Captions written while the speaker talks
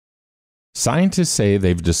Scientists say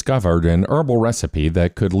they've discovered an herbal recipe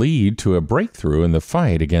that could lead to a breakthrough in the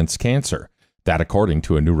fight against cancer. That according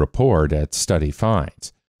to a new report at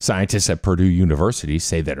StufyFinds. Scientists at Purdue University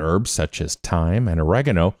say that herbs such as thyme and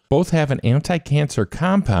oregano both have an anti-cancer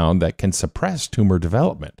compound that can suppress tumor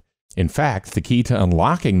development. In fact, the key to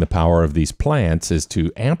unlocking the power of these plants is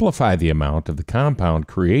to amplify the amount of the compound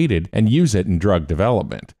created and use it in drug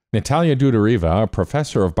development. Natalia Dudarevea, a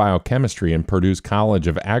professor of biochemistry in Purdue's College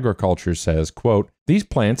of Agriculture, says, quote, "These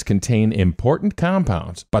plants contain important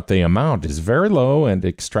compounds, but the amount is very low and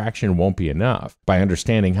extraction won't be enough. By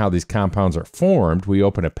understanding how these compounds are formed, we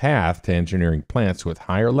open a path to engineering plants with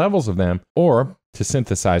higher levels of them or to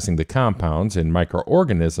synthesizing the compounds in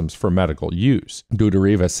microorganisms for medical use."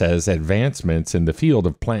 Dudarevea says advancements in the field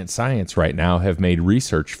of plant science right now have made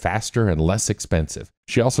research faster and less expensive.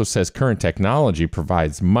 She also says current technology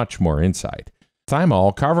provides much more insight.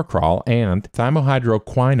 Thymol, carvacrol, and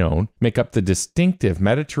thymohydroquinone make up the distinctive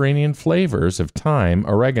Mediterranean flavors of thyme,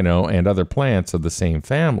 oregano, and other plants of the same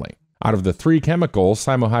family. Out of the three chemicals,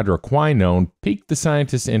 thymohydroquinone piqued the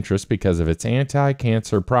scientists' interest because of its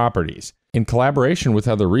anti-cancer properties. In collaboration with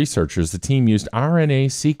other researchers, the team used RNA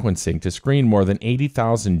sequencing to screen more than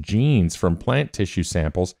 80,000 genes from plant tissue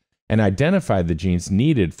samples and identified the genes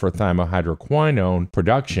needed for thymohydroquinone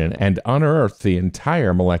production and unearthed the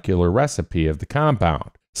entire molecular recipe of the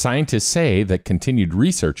compound. Scientists say that continued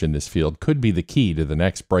research in this field could be the key to the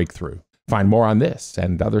next breakthrough. Find more on this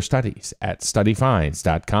and other studies at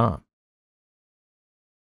StufyFinds.com.